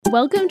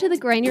Welcome to the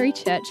Granary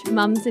Church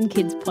Mums and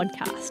Kids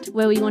podcast,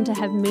 where we want to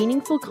have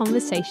meaningful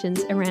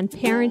conversations around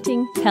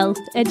parenting, health,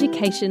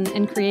 education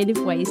and creative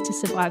ways to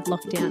survive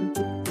lockdown.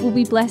 We'll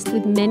be blessed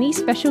with many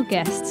special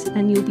guests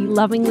and you'll be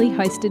lovingly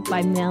hosted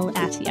by Mel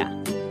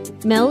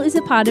Attia. Mel is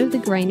a part of the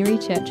Granary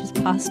Church's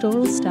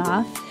pastoral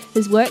staff,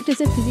 has worked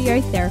as a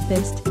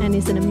physiotherapist and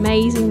is an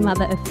amazing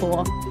mother of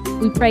 4.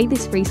 We pray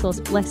this resource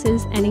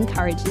blesses and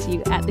encourages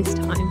you at this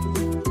time.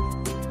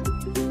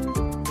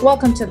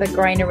 Welcome to the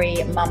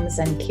Granary Mums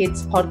and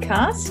Kids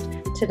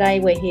podcast. Today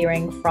we're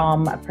hearing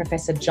from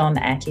Professor John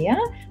Attia,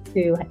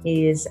 who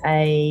is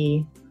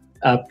a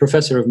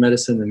Professor of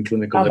Medicine and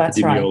Clinical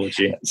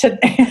Epidemiology.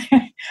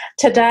 Right.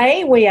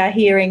 Today we are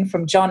hearing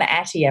from John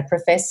Attia,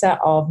 Professor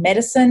of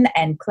Medicine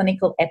and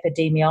Clinical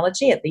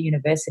Epidemiology at the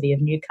University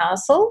of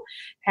Newcastle.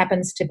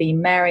 Happens to be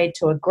married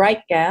to a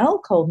great gal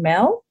called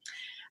Mel.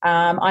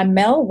 I'm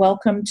Mel.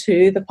 Welcome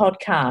to the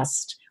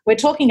podcast. We're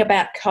talking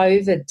about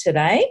COVID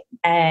today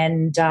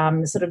and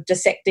sort of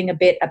dissecting a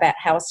bit about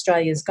how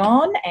Australia's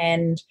gone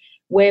and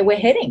where we're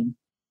heading.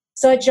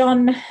 So,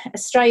 John,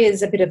 Australia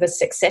is a bit of a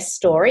success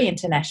story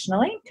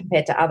internationally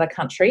compared to other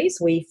countries.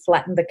 We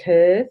flattened the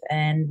curve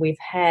and we've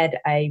had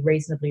a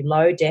reasonably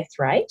low death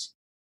rate.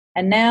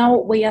 And now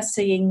we are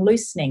seeing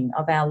loosening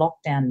of our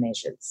lockdown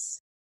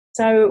measures.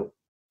 So,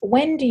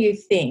 when do you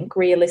think,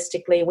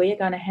 realistically, we are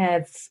going to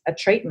have a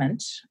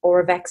treatment or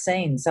a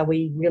vaccine so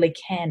we really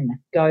can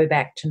go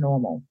back to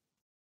normal?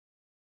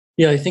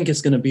 Yeah, I think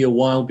it's going to be a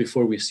while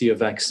before we see a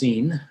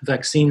vaccine.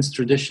 Vaccines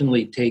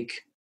traditionally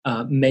take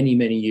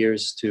many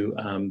years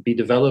to be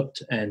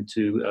developed and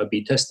to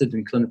be tested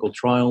in clinical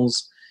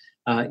trials.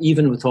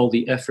 Even with all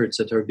the efforts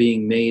that are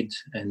being made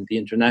and the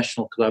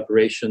international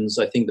collaborations,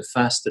 I think the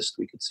fastest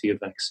we could see a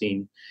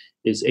vaccine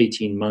is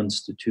 18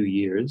 months to 2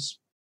 years.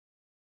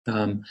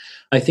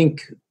 I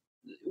think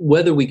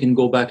whether we can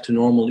go back to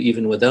normal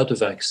even without a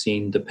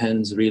vaccine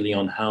depends really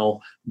on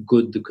how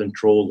good the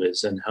control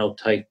is and how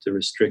tight the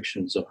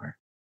restrictions are.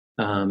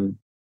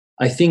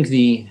 I think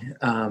the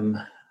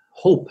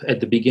hope at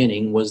the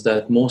beginning was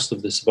that most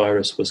of this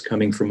virus was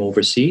coming from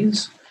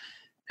overseas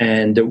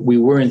and that we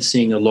weren't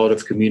seeing a lot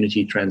of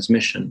community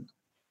transmission.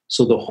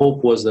 So the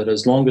hope was that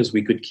as long as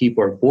we could keep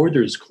our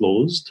borders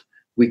closed,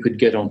 we could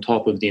get on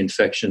top of the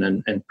infection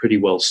and pretty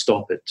well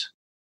stop it.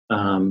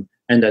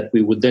 And that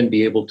we would then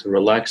be able to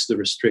relax the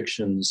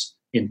restrictions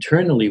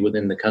internally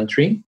within the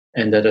country,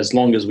 and that as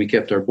long as we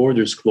kept our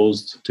borders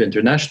closed to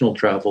international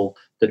travel,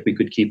 that we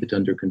could keep it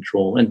under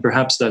control. And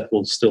perhaps that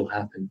will still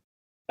happen.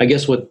 I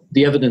guess what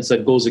the evidence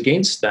that goes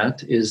against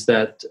that is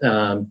that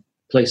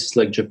places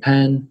like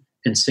Japan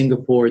and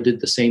Singapore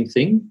did the same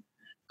thing.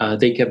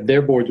 They kept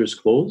their borders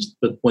closed,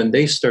 but when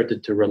they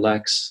started to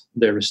relax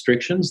their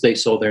restrictions, they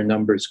saw their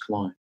numbers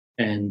climb.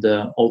 And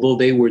although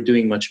they were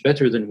doing much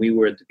better than we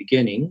were at the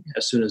beginning,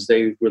 as soon as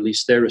they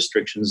released their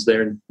restrictions,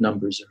 their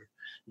numbers are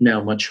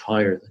now much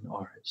higher than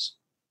ours.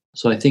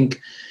 So I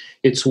think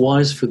it's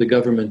wise for the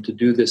government to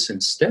do this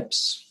in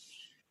steps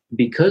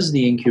because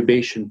the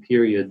incubation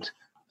period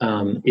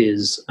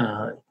is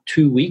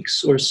 2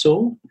 weeks or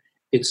so.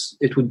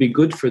 It would be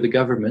good for the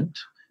government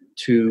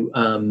to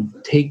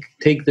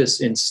take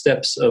this in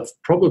steps of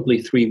probably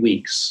 3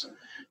 weeks.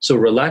 So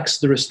relax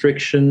the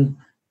restriction,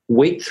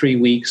 wait 3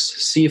 weeks,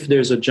 see if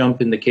there's a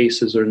jump in the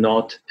cases or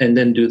not, and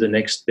then do the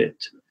next bit.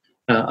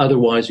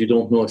 Otherwise, you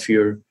don't know if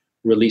you're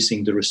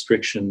releasing the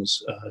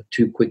restrictions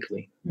too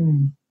quickly.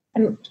 Mm.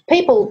 And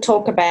people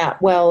talk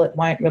about, well, it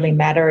won't really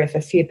matter if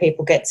a few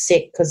people get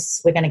sick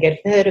because we're going to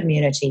get herd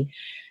immunity.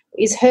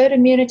 Is herd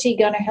immunity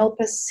going to help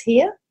us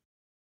here?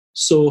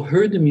 So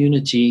herd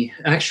immunity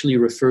actually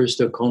refers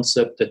to a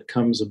concept that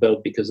comes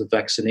about because of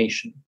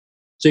vaccination.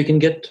 So you can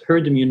get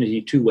herd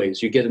immunity 2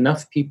 ways. You get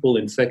enough people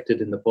infected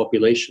in the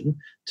population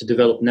to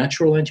develop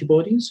natural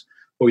antibodies,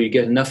 or you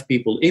get enough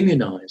people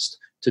immunized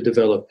to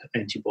develop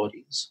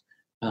antibodies.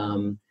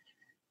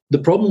 The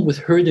problem with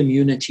herd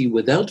immunity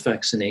without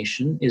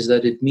vaccination is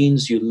that it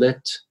means you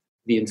let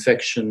the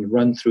infection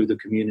run through the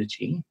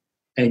community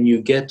and you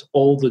get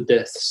all the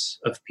deaths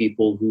of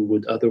people who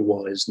would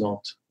otherwise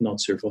not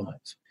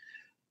survive.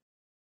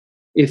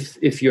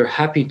 If you're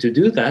happy to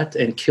do that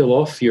and kill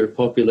off your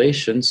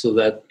population so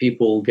that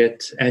people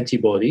get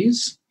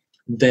antibodies,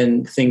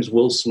 then things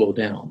will slow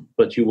down,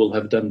 but you will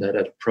have done that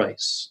at a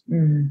price.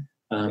 Mm.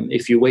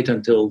 If you wait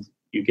until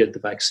you get the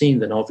vaccine,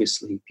 then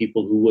obviously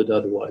people who would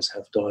otherwise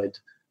have died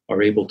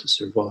are able to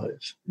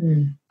survive.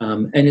 Mm.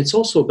 And it's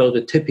also about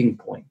a tipping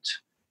point.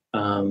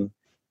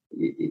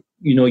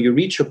 You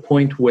reach a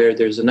point where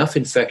there's enough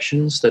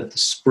infections that the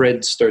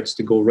spread starts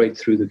to go right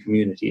through the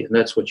community, and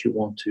that's what you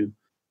want to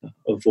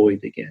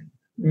avoid again.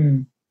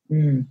 Mm,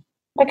 mm.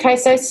 Okay,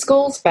 so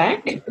school's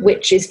back,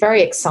 which is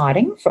very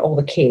exciting for all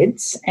the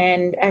kids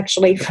and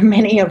actually for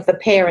many of the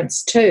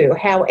parents too.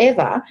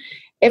 However,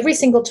 every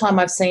single time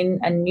I've seen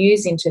a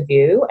news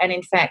interview, and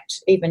in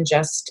fact, even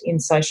just in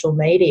social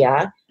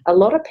media, a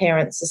lot of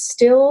parents are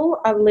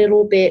still a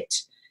little bit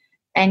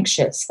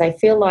anxious. They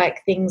feel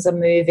like things are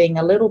moving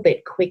a little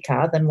bit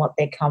quicker than what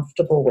they're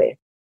comfortable with.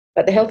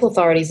 But the health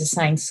authorities are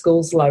saying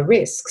school's low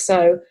risk.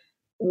 So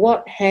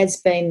what has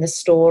been the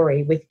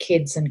story with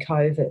kids and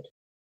COVID?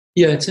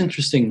 Yeah, it's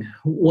interesting.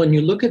 When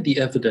you look at the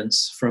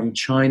evidence from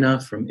China,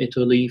 from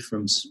Italy,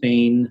 from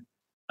Spain,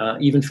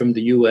 even from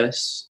the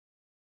US,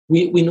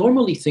 we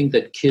normally think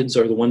that kids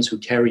are the ones who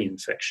carry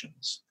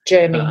infections.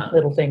 Germy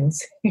little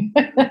things.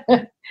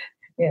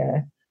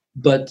 Yeah.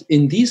 But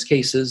in these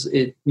cases,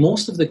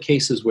 most of the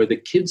cases where the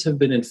kids have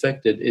been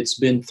infected, it's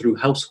been through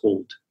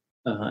household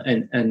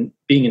and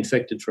being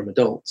infected from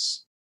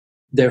adults.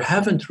 There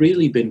haven't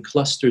really been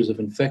clusters of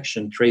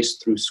infection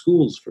traced through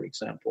schools, for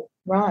example.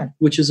 Right.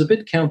 Which is a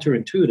bit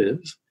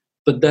counterintuitive,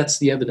 but that's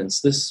the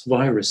evidence. This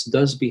virus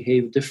does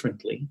behave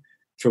differently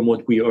from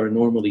what we are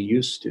normally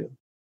used to.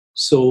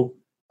 So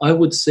I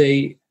would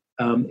say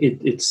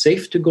it's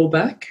safe to go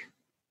back,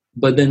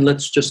 but then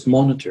let's just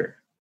monitor.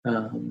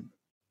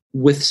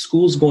 With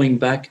schools going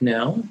back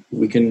now,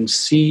 we can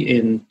see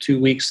in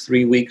 2 weeks,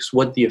 3 weeks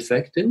what the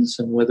effect is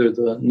and whether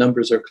the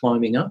numbers are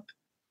climbing up,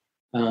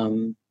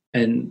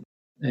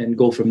 and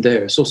go from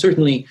there. So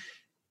certainly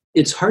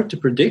it's hard to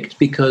predict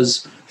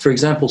because, for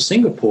example,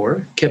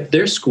 Singapore kept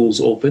their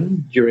schools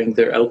open during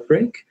their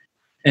outbreak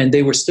and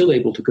they were still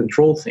able to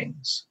control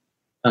things.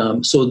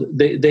 So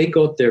they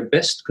got their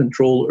best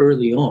control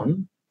early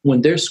on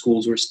when their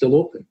schools were still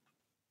open.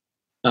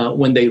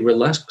 When they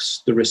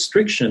relaxed the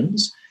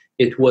restrictions,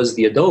 it was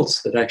the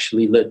adults that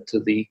actually led to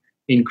the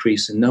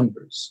increase in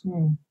numbers.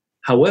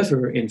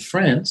 However, in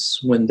France,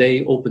 when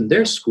they opened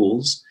their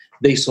schools,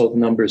 they saw the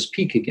numbers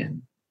peak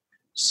again.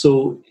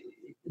 So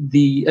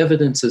the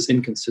evidence is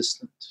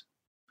inconsistent.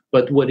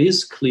 But what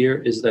is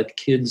clear is that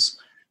kids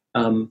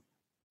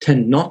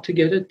tend not to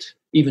get it.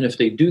 Even if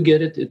they do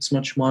get it, it's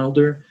much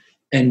milder.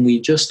 And we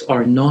just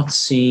are not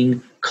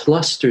seeing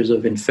clusters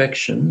of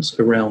infections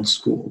around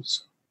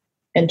schools.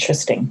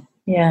 Interesting.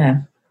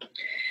 Yeah.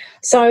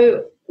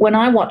 So when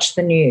I watch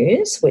the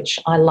news, which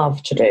I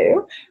love to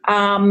do,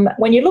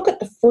 when you look at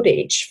the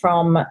footage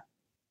from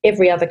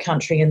every other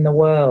country in the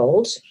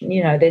world,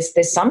 you know,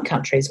 there's some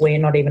countries where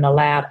you're not even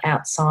allowed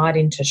outside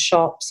into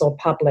shops or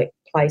public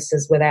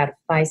places without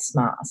a face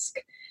mask.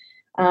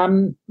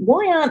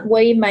 Why aren't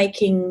we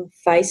making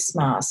face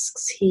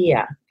masks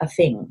here a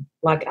thing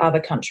like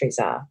other countries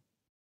are?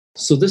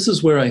 So this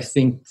is where I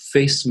think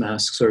face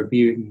masks are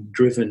being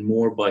driven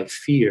more by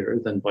fear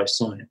than by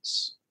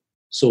science.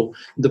 So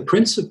the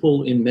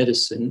principle in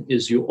medicine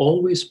is you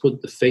always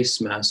put the face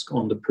mask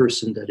on the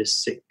person that is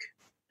sick.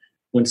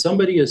 When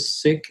somebody is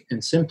sick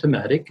and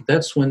symptomatic,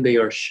 that's when they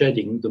are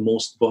shedding the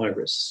most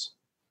virus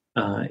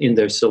in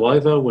their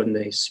saliva, when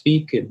they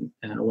speak, and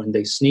when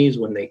they sneeze,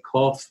 when they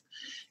cough.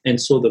 And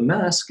so the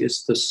mask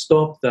is to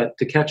stop that,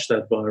 to catch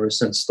that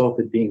virus and stop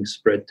it being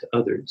spread to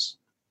others.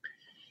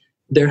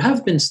 There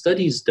have been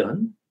studies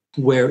done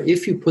where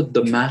if you put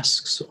the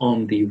masks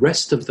on the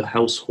rest of the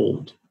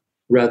household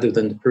rather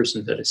than the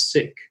person that is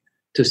sick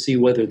to see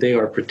whether they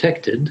are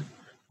protected,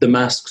 the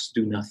masks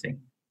do nothing.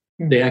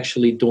 They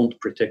actually don't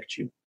protect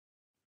you.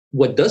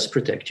 What does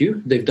protect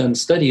you, they've done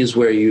studies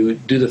where you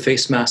do the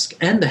face mask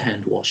and the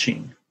hand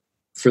washing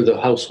for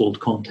the household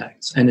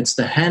contacts. And it's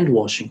the hand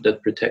washing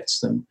that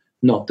protects them,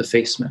 not the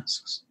face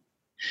masks.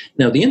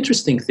 Now, the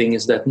interesting thing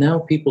is that now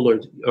people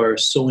are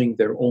sewing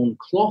their own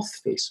cloth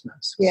face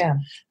masks. Yeah.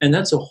 And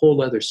that's a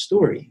whole other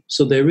story.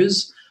 So there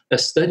is a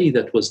study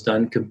that was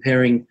done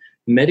comparing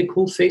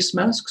medical face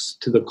masks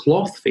to the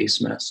cloth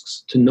face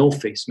masks to no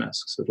face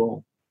masks at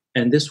all.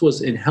 And this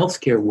was in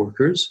healthcare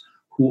workers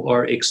who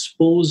are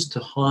exposed to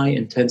high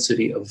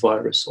intensity of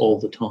virus all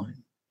the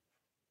time.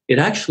 It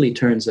actually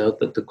turns out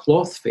that the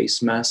cloth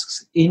face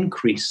masks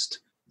increased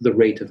the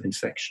rate of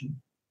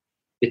infection.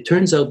 It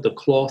turns out the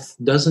cloth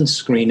doesn't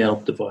screen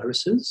out the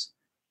viruses.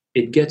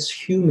 It gets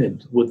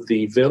humid with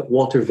the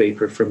water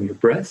vapor from your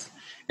breath,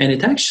 and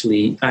it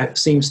actually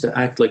seems to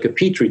act like a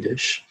petri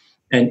dish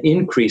and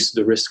increase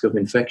the risk of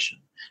infection.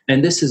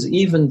 And this is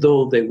even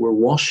though they were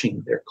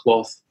washing their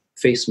cloth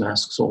face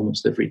masks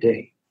almost every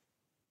day.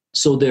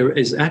 So there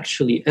is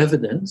actually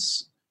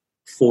evidence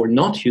for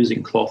not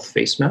using cloth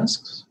face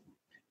masks,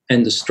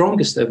 and the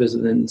strongest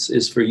evidence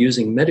is for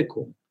using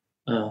medical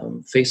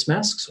face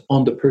masks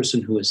on the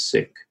person who is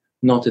sick,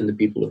 not in the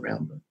people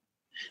around them.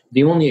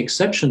 The only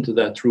exception to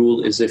that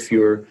rule is if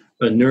you're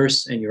a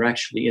nurse and you're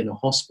actually in a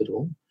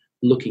hospital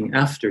looking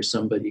after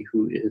somebody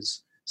who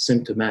is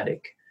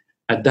symptomatic.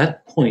 At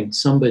that point,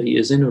 somebody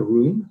is in a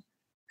room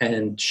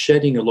and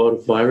shedding a lot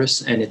of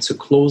virus, and it's a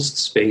closed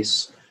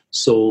space,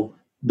 so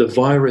the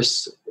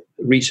virus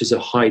reaches a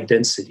high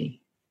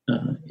density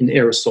in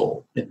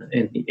aerosol,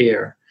 in the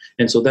air.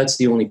 And so that's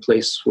the only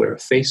place where a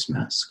face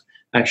mask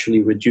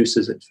actually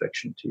reduces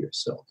infection to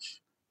yourself.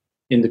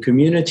 In the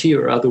community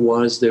or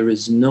otherwise, there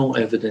is no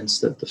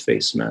evidence that the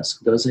face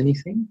mask does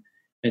anything.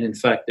 And in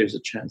fact, there's a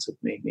chance it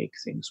may make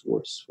things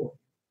worse for you.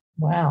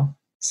 Wow.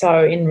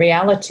 So in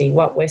reality,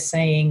 what we're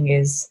seeing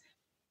is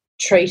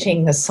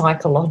treating the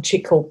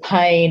psychological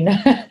pain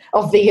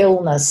of the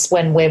illness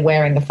when we're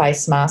wearing a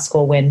face mask,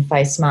 or when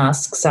face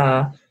masks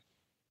are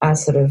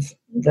sort of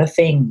the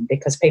thing,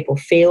 because people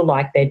feel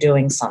like they're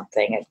doing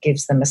something. It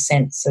gives them a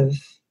sense of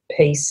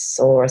peace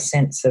or a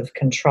sense of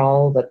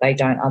control that they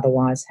don't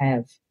otherwise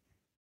have.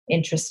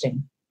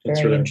 Interesting.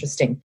 Very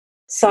interesting.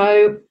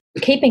 So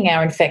keeping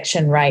our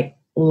infection rate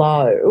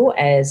low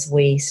as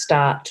we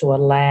start to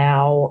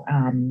allow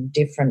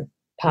different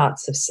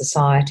parts of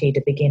society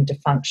to begin to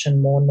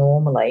function more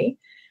normally,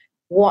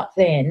 what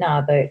then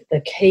are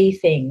the key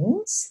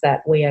things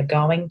that we are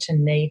going to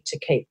need to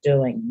keep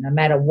doing, no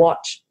matter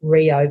what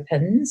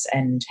reopens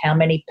and how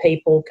many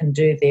people can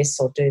do this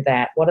or do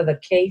that? What are the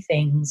key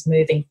things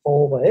moving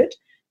forward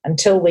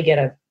until we get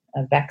a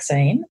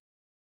vaccine?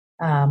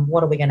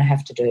 What are we going to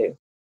have to do?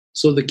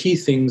 So the key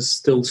things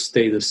still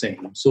stay the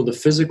same. So the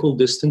physical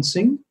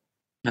distancing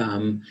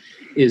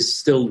is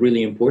still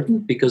really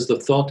important, because the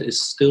thought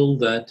is still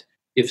that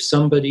if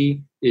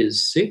somebody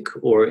is sick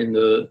or in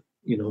the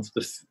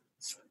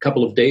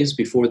couple of days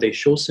before they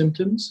show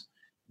symptoms,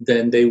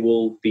 then they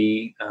will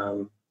be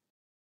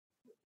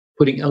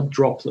putting out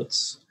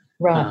droplets.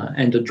 Right.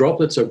 And the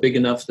droplets are big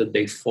enough that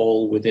they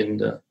fall within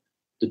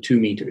the 2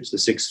 meters, the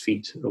 6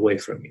 feet away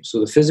from you. So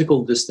the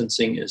physical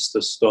distancing is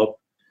to stop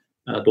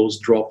those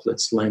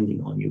droplets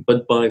landing on you.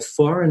 But by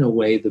far and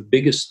away, the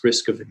biggest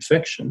risk of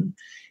infection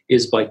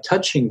is by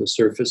touching the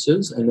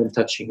surfaces and then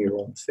touching your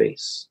own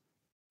face.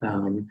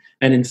 And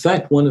in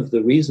fact, one of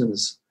the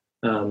reasons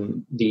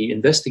the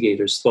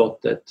investigators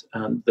thought that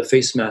the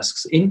face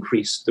masks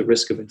increased the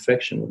risk of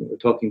infection, when we were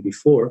talking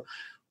before,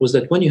 was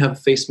that when you have a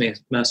face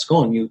mask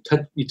on, you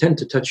tend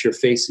to touch your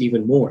face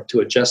even more to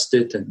adjust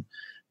it and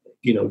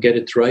get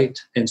it right.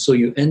 And so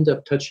you end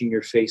up touching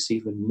your face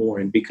even more.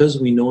 And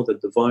because we know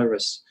that the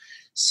virus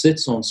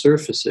sits on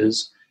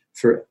surfaces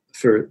for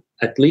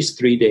at least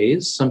 3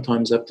 days,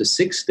 sometimes up to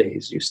 6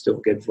 days, you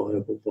still get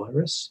viable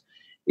virus.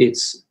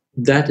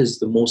 That is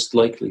the most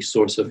likely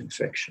source of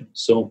infection.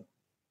 So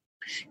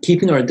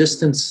keeping our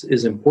distance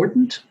is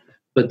important,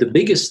 but the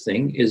biggest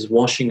thing is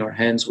washing our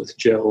hands with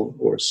gel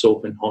or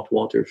soap and hot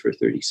water for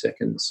 30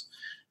 seconds.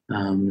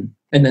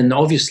 And then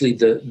obviously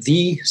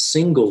the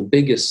single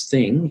biggest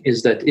thing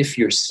is that if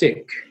you're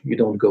sick, you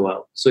don't go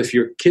out. So if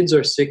your kids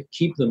are sick,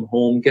 keep them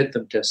home, get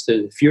them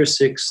tested. If you're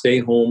sick, stay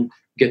home,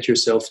 get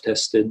yourself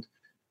tested.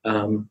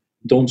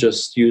 Don't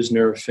just use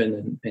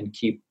Nurofen and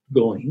keep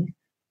going,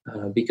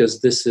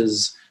 because this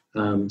is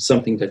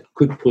something that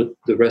could put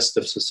the rest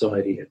of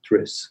society at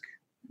risk.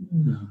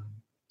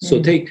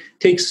 So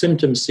take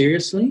symptoms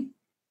seriously,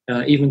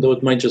 even though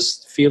it might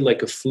just feel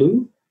like a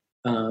flu.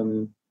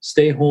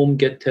 Stay home,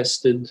 get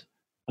tested,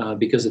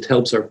 because it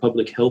helps our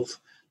public health.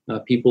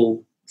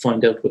 People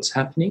find out what's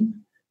happening,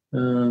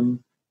 and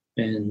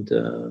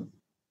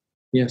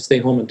stay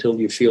home until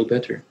you feel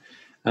better.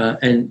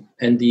 And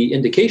the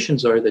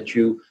indications are that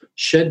you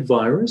shed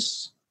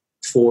virus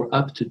for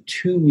up to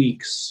 2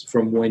 weeks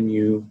from when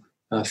you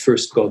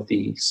first got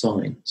the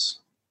signs.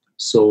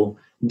 So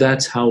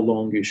that's how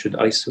long you should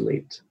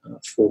isolate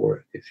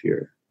for if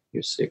you're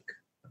sick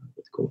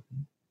with COVID.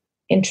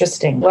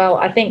 Interesting. Well,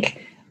 I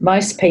think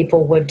most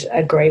people would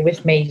agree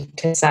with me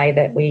to say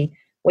that we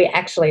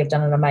actually have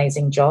done an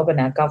amazing job, and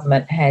our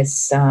government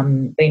has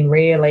been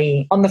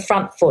really on the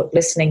front foot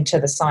listening to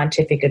the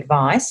scientific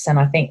advice, and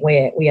I think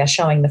we are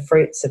showing the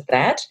fruits of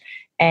that.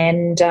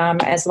 And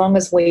as long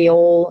as we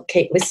all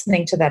keep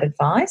listening to that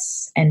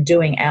advice and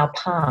doing our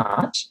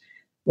part,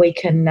 we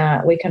can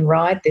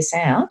ride this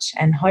out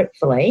and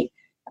hopefully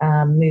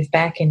move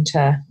back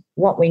into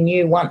what we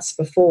knew once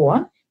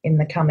before in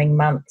the coming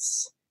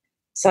months.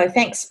 So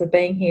thanks for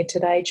being here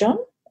today, John,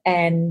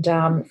 and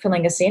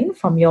filling us in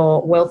from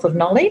your wealth of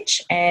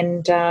knowledge.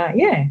 And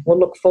we'll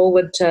look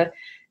forward to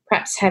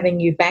perhaps having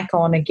you back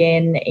on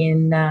again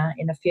in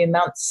a few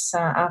months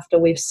after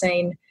we've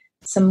seen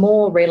some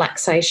more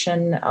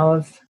relaxation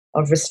of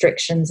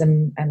restrictions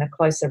and a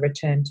closer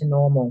return to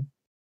normal.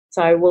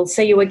 So we'll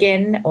see you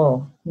again.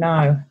 Oh,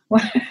 no.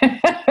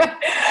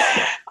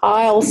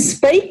 I'll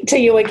speak to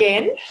you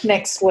again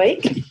next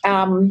week.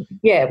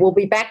 We'll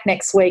be back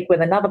next week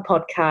with another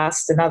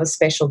podcast, another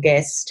special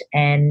guest.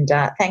 And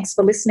thanks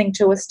for listening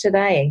to us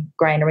today,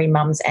 Granary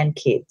Mums and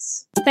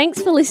Kids. Thanks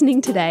for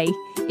listening today.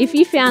 If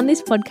you found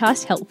this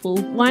podcast helpful,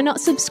 why not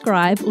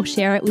subscribe or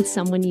share it with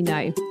someone you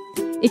know?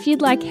 If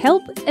you'd like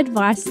help,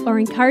 advice or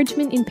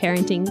encouragement in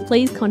parenting,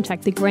 please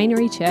contact the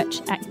Granary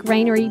Church at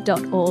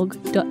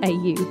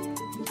granary.org.au.